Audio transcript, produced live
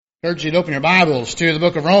I urge you to open your Bibles to the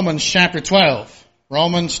book of Romans chapter 12.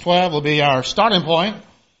 Romans 12 will be our starting point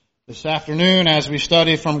this afternoon as we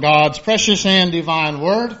study from God's precious and divine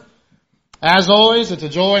Word. As always, it's a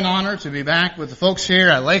joy and honor to be back with the folks here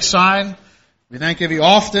at Lakeside. We think of you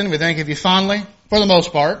often. We think of you fondly, for the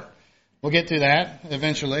most part. We'll get to that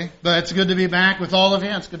eventually. But it's good to be back with all of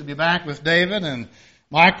you. It's good to be back with David and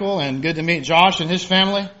Michael, and good to meet Josh and his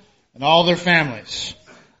family and all their families.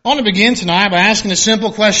 I want to begin tonight by asking a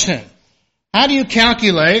simple question. How do you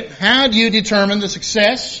determine the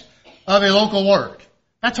success of a local work?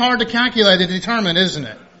 That's hard to calculate and determine, isn't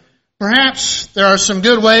it? Perhaps there are some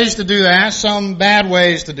good ways to do that, some bad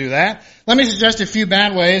ways to do that. Let me suggest a few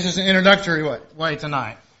bad ways as an introductory way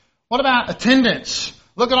tonight. What about attendance?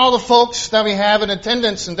 Look at all the folks that we have in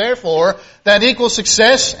attendance, and therefore that equals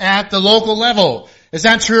success at the local level. Is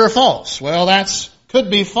that true or false? Well, could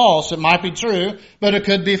be false. It might be true, but it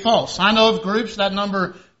could be false. I know of groups that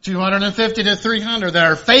number 250 to 300 that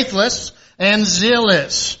are faithless and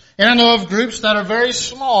zealous. And I know of groups that are very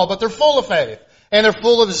small, but they're full of faith and they're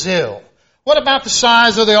full of zeal. What about the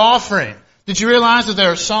size of the offering? Did you realize that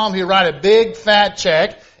there are some who write a big fat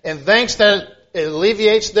check and thinks that it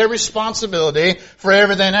alleviates their responsibility for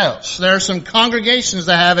everything else? There are some congregations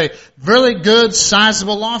that have a really good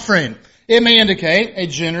sizable offering. It may indicate a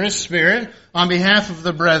generous spirit on behalf of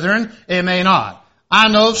the brethren. It may not. I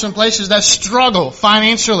know of some places that struggle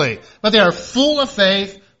financially, but they are full of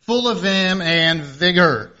faith, full of vim and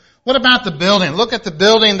vigor. What about the building? Look at the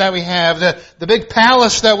building that we have, the big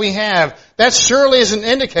palace that we have. That surely is an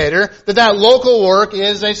indicator that local work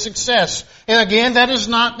is a success. And again, that is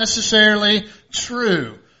not necessarily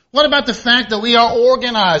true. What about the fact that we are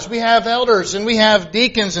organized? We have elders and we have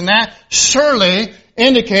deacons, and that surely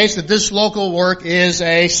indicates that this local work is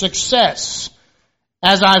a success.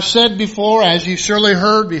 As I've said before, as you've surely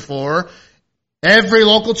heard before, every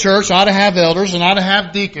local church ought to have elders and ought to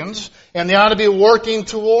have deacons, and they ought to be working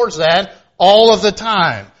towards that all of the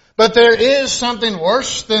time. But there is something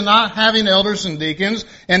worse than not having elders and deacons,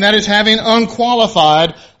 and that is having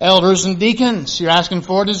unqualified elders and deacons. You're asking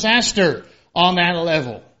for disaster on that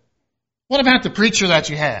level. What about the preacher that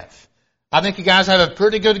you have? I think you guys have a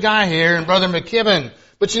pretty good guy here in Brother McKibben.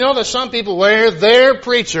 But you know that some people wear their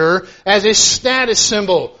preacher as a status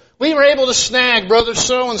symbol. We were able to snag Brother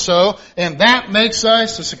so-and-so, and that makes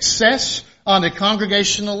us a success on a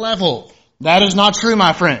congregational level. That is not true,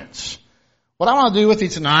 my friends. What I want to do with you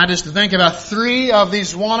tonight is to think about three of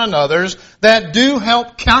these one another's that do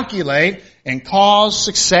help calculate and cause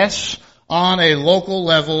success on a local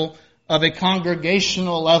level of a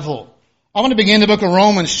congregational level. I want to begin the book of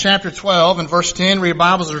Romans chapter 12 and verse 10, where your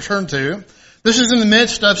Bibles are turned to. This is in the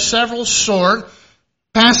midst of several short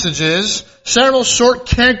passages, several short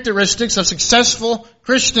characteristics of successful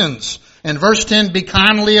Christians. In verse 10, be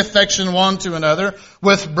kindly affectionate one to another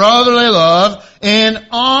with brotherly love and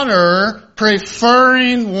honor,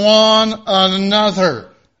 preferring one another.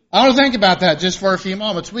 I want to think about that just for a few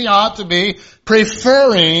moments. We ought to be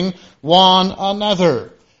preferring one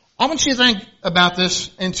another. I want you to think about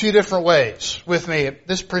this in two different ways with me.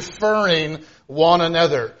 This preferring one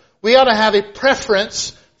another. We ought to have a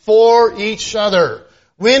preference for each other.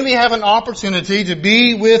 When we have an opportunity to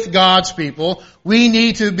be with God's people, we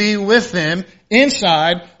need to be with them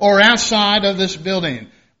inside or outside of this building.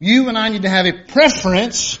 You and I need to have a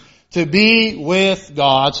preference to be with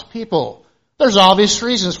God's people. There's obvious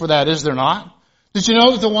reasons for that, is there not? Did you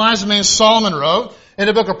know that the wise man Solomon wrote in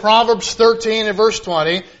the book of Proverbs 13 and verse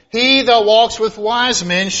 20, he that walks with wise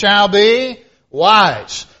men shall be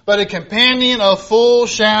wise, but a companion of fools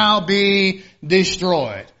shall be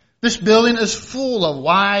destroyed. This building is full of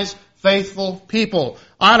wise, faithful people.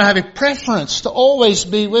 I ought to have a preference to always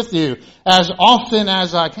be with you as often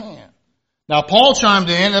as I can. Now, Paul chimed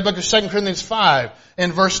in the book of 2 Corinthians 5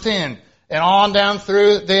 in verse 10 and on down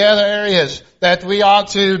through the other areas that we ought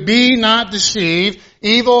to be not deceived.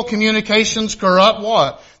 Evil communications corrupt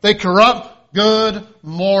what? They corrupt good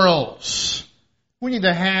morals. We need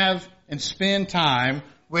to have and spend time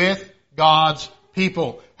with God's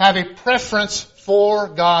people. Have a preference for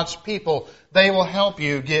God's people. They will help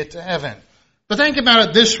you get to heaven. But think about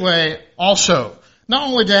it this way also. Not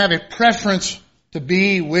only to have a preference to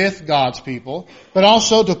be with God's people, but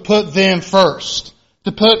also to put them first.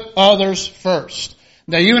 To put others first.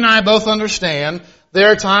 Now you and I both understand there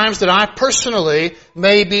are times that I personally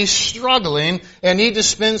may be struggling and need to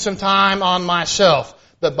spend some time on myself.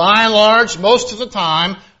 But by and large, most of the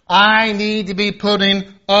time, I need to be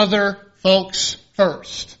putting other folks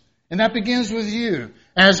first. And that begins with you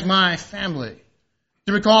as my family.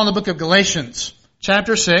 You recall in the book of Galatians,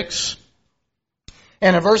 chapter 6,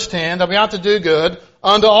 and in verse 10, that we ought to do good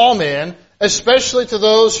unto all men, especially to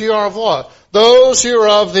those who are of what? Those who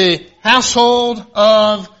are of the household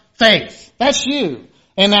of faith. That's you,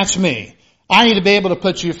 and that's me. I need to be able to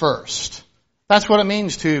put you first. That's what it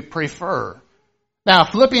means to prefer. Now,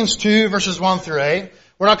 Philippians 2, verses 1 through 8.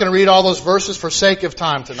 We're not going to read all those verses for sake of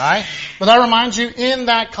time tonight. But I remind you, in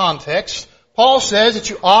that context, Paul says that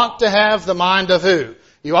you ought to have the mind of who?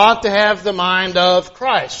 You ought to have the mind of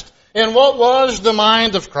Christ. And what was the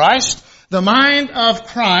mind of Christ? The mind of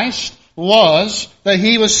Christ was that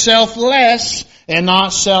He was selfless and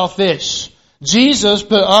not selfish. Jesus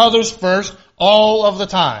put others first all of the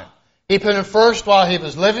time. He put Him first while He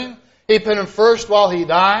was living. He put Him first while He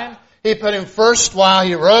died. He put Him first while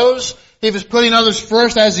He rose. He was putting others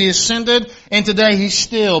first as He ascended. And today He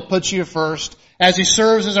still puts you first as He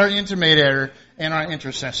serves as our intermediary and our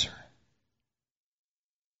intercessor.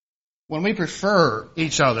 When we prefer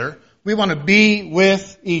each other, we want to be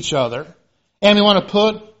with each other, and we want to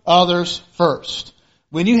put others first.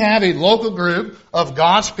 When you have a local group of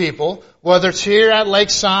God's people, whether it's here at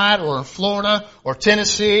Lakeside or in Florida or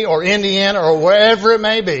Tennessee or Indiana or wherever it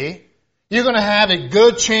may be, you're going to have a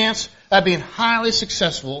good chance at being highly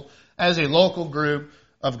successful as a local group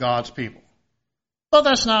of God's people. But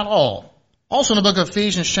that's not all. Also in the book of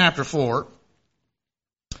Ephesians chapter 4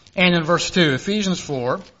 and in verse 2. Ephesians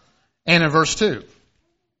 4 and in verse 2.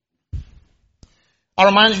 I'll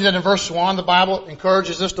remind you that in verse 1, the Bible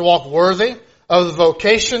encourages us to walk worthy of the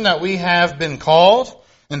vocation that we have been called.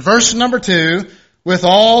 In verse number 2, with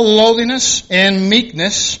all lowliness and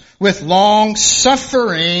meekness, with long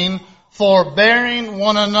suffering, forbearing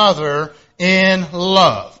one another in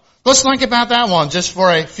love. Let's think about that one just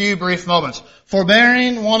for a few brief moments.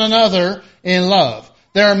 Forbearing one another in love.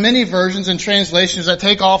 There are many versions and translations that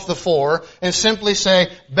take off the for and simply say,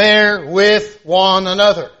 bear with one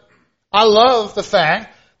another. I love the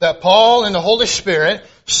fact that Paul and the Holy Spirit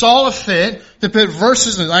saw a fit to put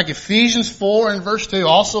verses like Ephesians 4 and verse 2,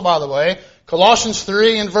 also by the way, Colossians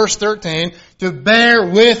 3 and verse 13, to bear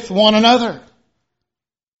with one another.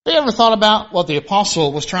 Have you ever thought about what the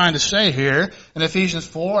apostle was trying to say here in Ephesians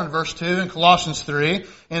 4 and verse 2 and Colossians 3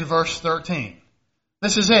 and verse 13?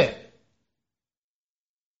 This is it.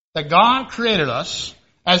 That God created us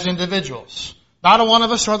as individuals. Not a one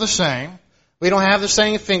of us are the same. We don't have the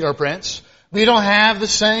same fingerprints. We don't have the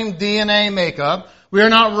same DNA makeup. We are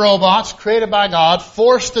not robots created by God,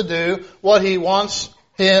 forced to do what He wants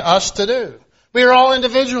us to do. We are all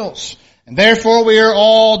individuals. And therefore we are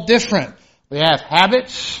all different. We have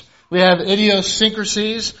habits. We have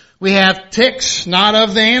idiosyncrasies. We have tics, not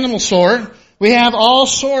of the animal sort. We have all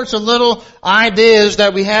sorts of little ideas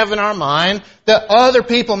that we have in our mind that other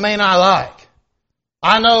people may not like.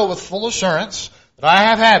 I know with full assurance that I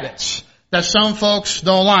have habits that some folks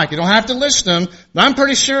don't like. You don't have to list them, but I'm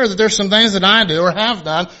pretty sure that there's some things that I do or have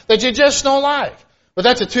done that you just don't like. But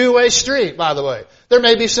that's a two-way street, by the way. There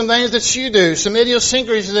may be some things that you do, some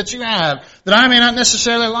idiosyncrasies that you have that I may not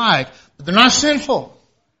necessarily like, but they're not sinful.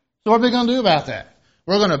 So what are we going to do about that?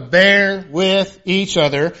 We're going to bear with each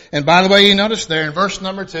other. And by the way, you notice there in verse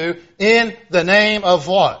number 2, in the name of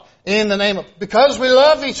what? In the name of, because we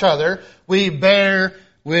love each other, we bear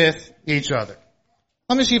with each other.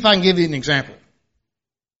 Let me see if I can give you an example.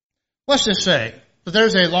 Let's just say that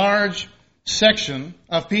there's a large section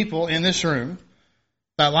of people in this room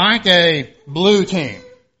that like a blue team.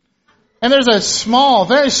 And there's a small,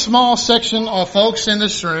 very small section of folks in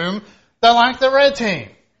this room that like the red team.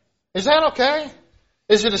 Is that okay?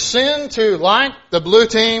 Is it a sin to like the blue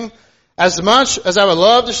team? As much as I would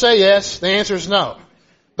love to say yes, the answer is no.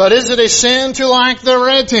 But is it a sin to like the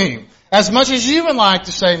red team? As much as you would like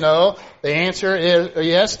to say no, the answer is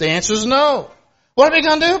yes, the answer is no. What are we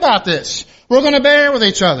going to do about this? We're going to bear with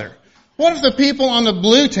each other. What if the people on the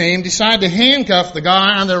blue team decide to handcuff the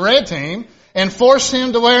guy on the red team and force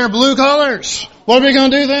him to wear blue colors? What are we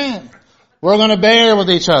going to do then? We're going to bear with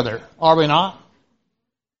each other, are we not?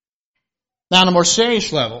 Now, on a more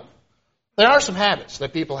serious level, there are some habits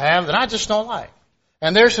that people have that I just don't like.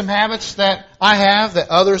 And there's some habits that I have that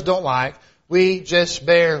others don't like. We just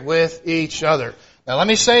bear with each other. Now, let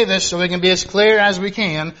me say this so we can be as clear as we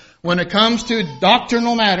can. When it comes to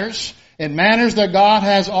doctrinal matters, and matters that God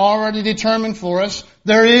has already determined for us,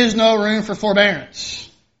 there is no room for forbearance.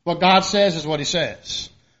 What God says is what He says.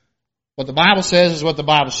 What the Bible says is what the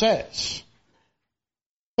Bible says.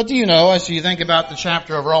 But do you know, as you think about the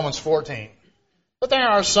chapter of Romans 14, that there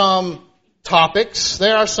are some topics,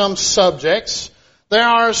 there are some subjects, there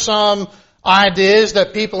are some ideas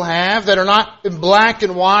that people have that are not in black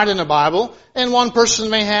and white in the Bible, and one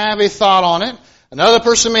person may have a thought on it, another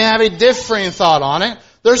person may have a differing thought on it.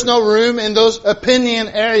 There's no room in those opinion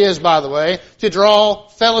areas, by the way, to draw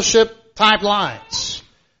fellowship type lines.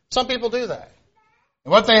 Some people do that.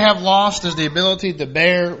 And what they have lost is the ability to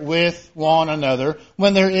bear with one another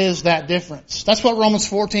when there is that difference. That's what Romans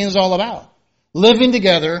 14 is all about. Living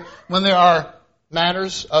together when there are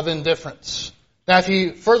matters of indifference. Now, if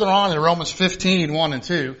you further on in Romans 15, 1 and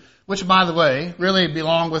 2, which, by the way, really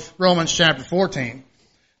belong with Romans chapter 14,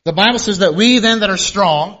 the Bible says that we then that are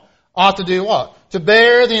strong ought to do what? To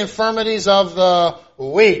bear the infirmities of the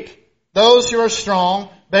weak. Those who are strong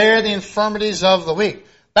bear the infirmities of the weak.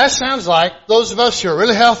 That sounds like those of us who are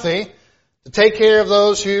really healthy to take care of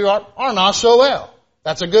those who are not so well.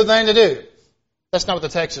 That's a good thing to do. That's not what the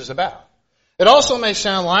text is about. It also may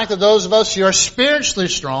sound like that those of us who are spiritually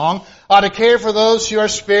strong ought to care for those who are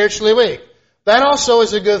spiritually weak. That also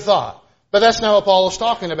is a good thought. But that's not what Paul is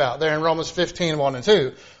talking about there in Romans 15, 1 and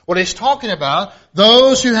 2. What he's talking about,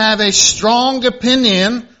 those who have a strong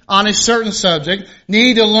opinion on a certain subject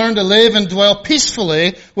need to learn to live and dwell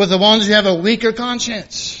peacefully with the ones who have a weaker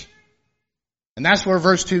conscience. And that's where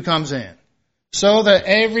verse 2 comes in. So that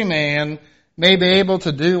every man may be able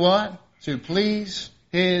to do what? To please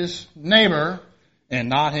his neighbor and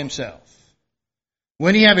not himself.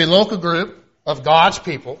 When you have a local group of God's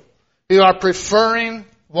people who are preferring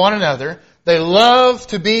one another, they love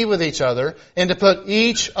to be with each other and to put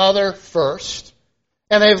each other first,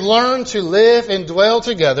 and they've learned to live and dwell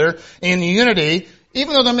together in unity,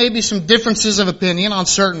 even though there may be some differences of opinion on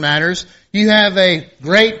certain matters, you have a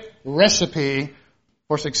great recipe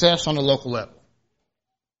for success on the local level.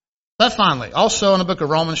 But finally, also in the book of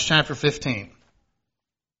Romans chapter 15,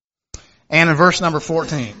 and in verse number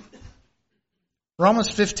 14. Romans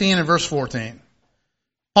 15 and verse 14.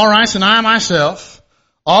 Paul writes, and I myself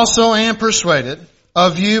also am persuaded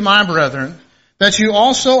of you, my brethren, that you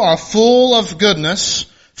also are full of goodness,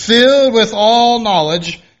 filled with all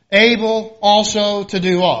knowledge, able also to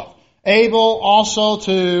do what? Able also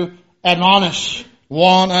to admonish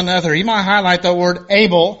one another. You might highlight the word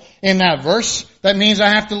able in that verse. That means I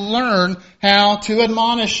have to learn how to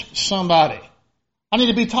admonish somebody. I need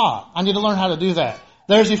to be taught. I need to learn how to do that.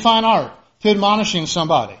 There's the fine art to admonishing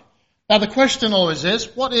somebody. Now the question always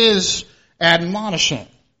is, what is admonishing?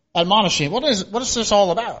 Admonishing. What is this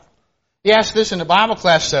all about? You ask this in a Bible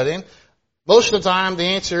class setting. Most of the time the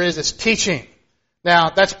answer is it's teaching. Now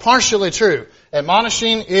that's partially true.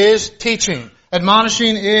 Admonishing is teaching.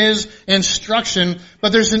 Admonishing is instruction,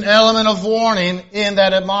 but there's an element of warning in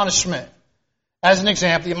that admonishment. As an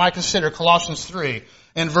example, you might consider Colossians 3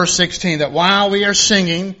 in verse 16, that while we are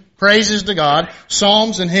singing praises to God,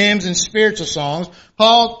 psalms and hymns and spiritual songs,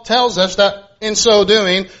 Paul tells us that in so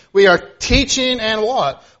doing, we are teaching and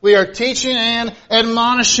what? We are teaching and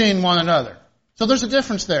admonishing one another. So there's a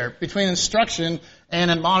difference there between instruction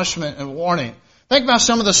and admonishment and warning. Think about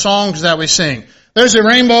some of the songs that we sing. There's a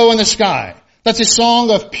rainbow in the sky. That's a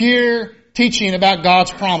song of pure teaching about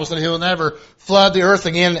God's promise that He will never flood the earth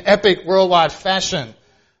again in epic worldwide fashion.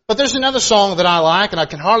 But there's another song that I like, and I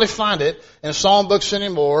can hardly find it in songbooks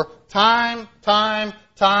anymore. Time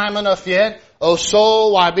enough yet. Oh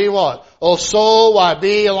soul, why be what? Oh soul, why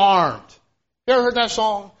be alarmed? You ever heard that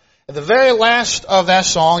song? At the very last of that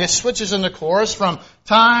song, it switches in the chorus from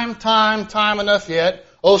time enough yet.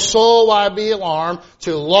 Oh soul, why be alarmed?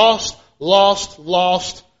 To lost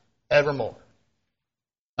evermore.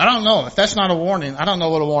 I don't know. If that's not a warning, I don't know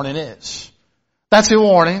what a warning is. That's a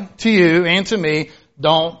warning to you and to me.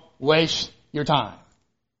 Don't waste your time.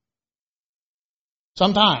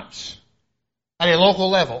 Sometimes, at a local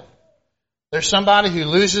level, there's somebody who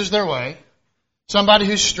loses their way, somebody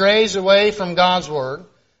who strays away from God's Word,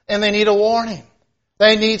 and they need a warning.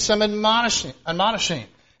 They need some admonishing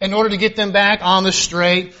in order to get them back on the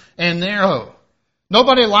straight and narrow.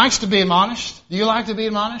 Nobody likes to be admonished. Do you like to be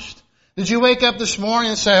admonished? Did you wake up this morning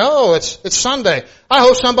and say, oh, it's Sunday. I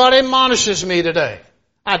hope somebody admonishes me today.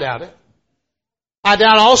 I doubt it. I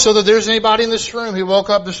doubt also that there's anybody in this room who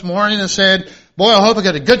woke up this morning and said, boy, I hope I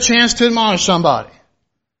get a good chance to admonish somebody.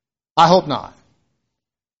 I hope not.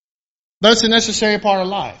 But it's a necessary part of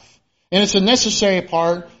life. And it's a necessary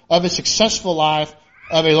part of a successful life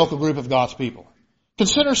of a local group of God's people.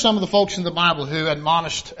 Consider some of the folks in the Bible who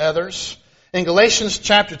admonished others. In Galatians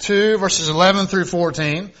chapter 2, verses 11 through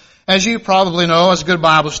 14, as you probably know as good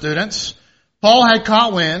Bible students, Paul had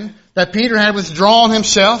caught wind that Peter had withdrawn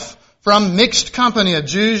himself from mixed company of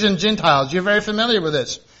Jews and Gentiles. You're very familiar with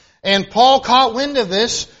this. And Paul caught wind of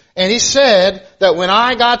this, and he said that when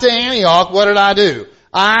I got to Antioch, what did I do?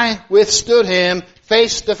 I withstood him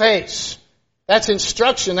face to face. That's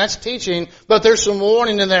instruction, that's teaching, but there's some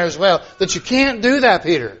warning in there as well, that you can't do that,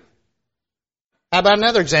 Peter. How about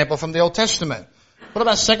another example from the Old Testament? What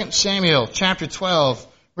about 2 Samuel chapter 12?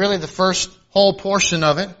 Really the first whole portion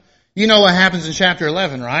of it. You know what happens in chapter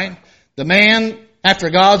 11, right? The man after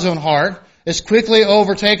God's own heart is quickly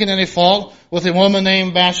overtaken in a fault with a woman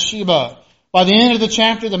named Bathsheba. By the end of the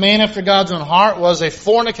chapter, the man after God's own heart was a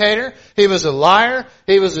fornicator, he was a liar,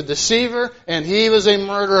 he was a deceiver, and he was a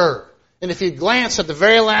murderer. And if you glance at the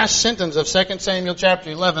very last sentence of 2 Samuel chapter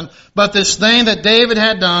 11, but this thing that David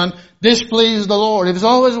had done displeased the Lord. He was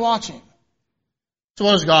always watching. So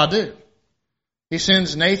what does God do? He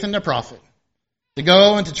sends Nathan the prophet to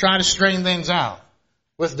go and to try to straighten things out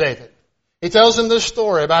with David. He tells him this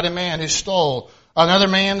story about a man who stole another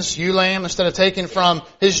man's ewe lamb instead of taking from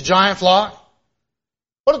his giant flock.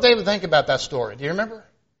 What did David think about that story? Do you remember?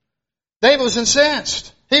 David was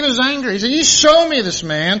incensed. He was angry. He said, you show me this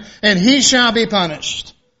man and he shall be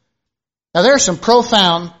punished. Now there are some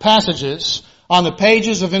profound passages on the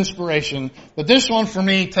pages of inspiration, but this one for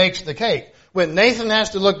me takes the cake. When Nathan has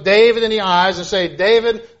to look David in the eyes and say,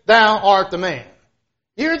 David, thou art the man.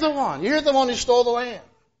 You're the one. You're the one who stole the lamb.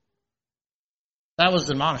 That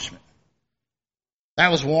was admonishment.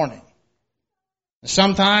 That was warning.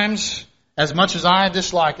 Sometimes, as much as I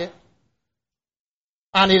dislike it,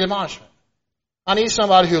 I need admonishment. I need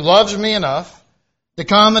somebody who loves me enough to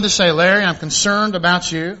come and to say, Larry, I'm concerned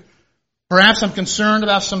about you. Perhaps I'm concerned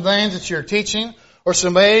about some things that you're teaching or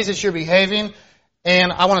some ways that you're behaving,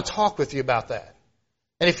 and I want to talk with you about that.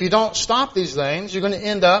 And if you don't stop these things, you're going to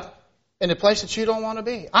end up in a place that you don't want to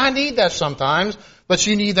be. I need that sometimes, but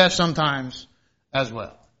you need that sometimes as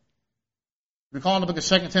well. Recall in the book of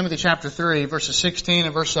 2 Timothy chapter 3, verses 16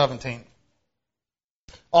 and verse 17.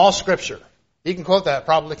 All Scripture. You can quote that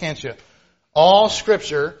probably, can't you? All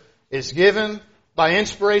Scripture is given by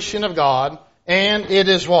inspiration of God, and it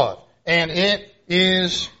is what? And it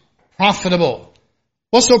is profitable.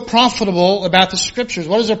 What's so profitable about the Scriptures?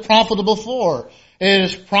 What is it profitable for? It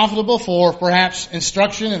is profitable for perhaps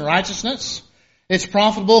instruction in righteousness. It's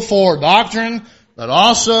profitable for doctrine, but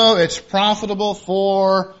also it's profitable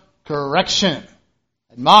for correction,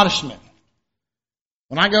 admonishment.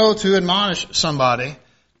 When I go to admonish somebody,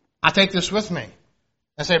 I take this with me.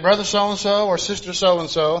 I say, brother so-and-so or sister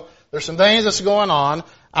so-and-so, there's some things that's going on.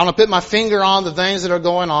 I want to put my finger on the things that are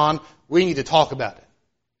going on. We need to talk about it.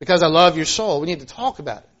 Because I love your soul, we need to talk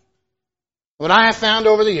about it. What I have found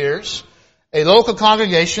over the years, a local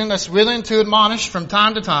congregation that's willing to admonish from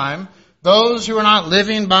time to time those who are not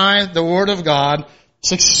living by the Word of God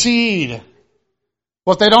succeed.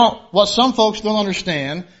 What some folks don't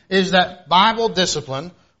understand is that Bible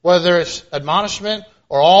discipline, whether it's admonishment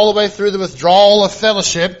or all the way through the withdrawal of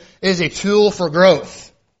fellowship, is a tool for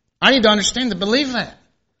growth. I need to understand and believe that.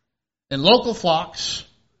 In local flocks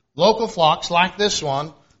like this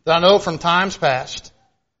one, that I know from times past,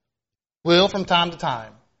 will from time to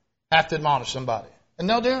time have to admonish somebody. And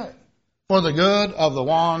they'll do it for the good of the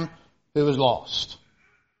one who is lost.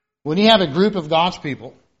 When you have a group of God's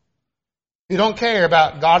people who don't care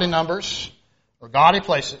about gaudy numbers or gaudy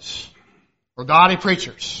places or gaudy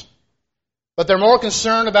preachers, but they're more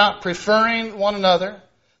concerned about preferring one another,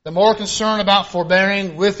 they're more concerned about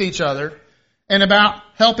forbearing with each other, and about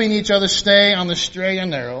helping each other stay on the straight and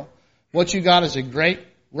narrow, what you got is a great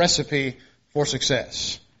recipe for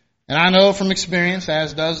success. And I know from experience,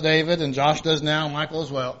 as does David and Josh does now, Michael as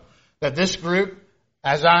well, that this group,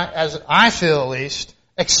 as I feel at least,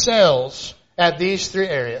 excels at these three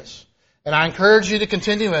areas. And I encourage you to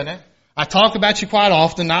continue in it. I talk about you quite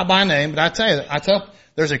often, not by name, but I tell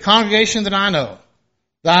there's a congregation that I know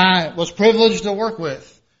that I was privileged to work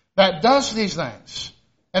with that does these things,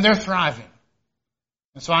 and they're thriving.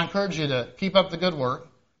 And so I encourage you to keep up the good work,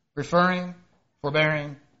 referring,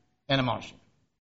 forbearing, and admonishing.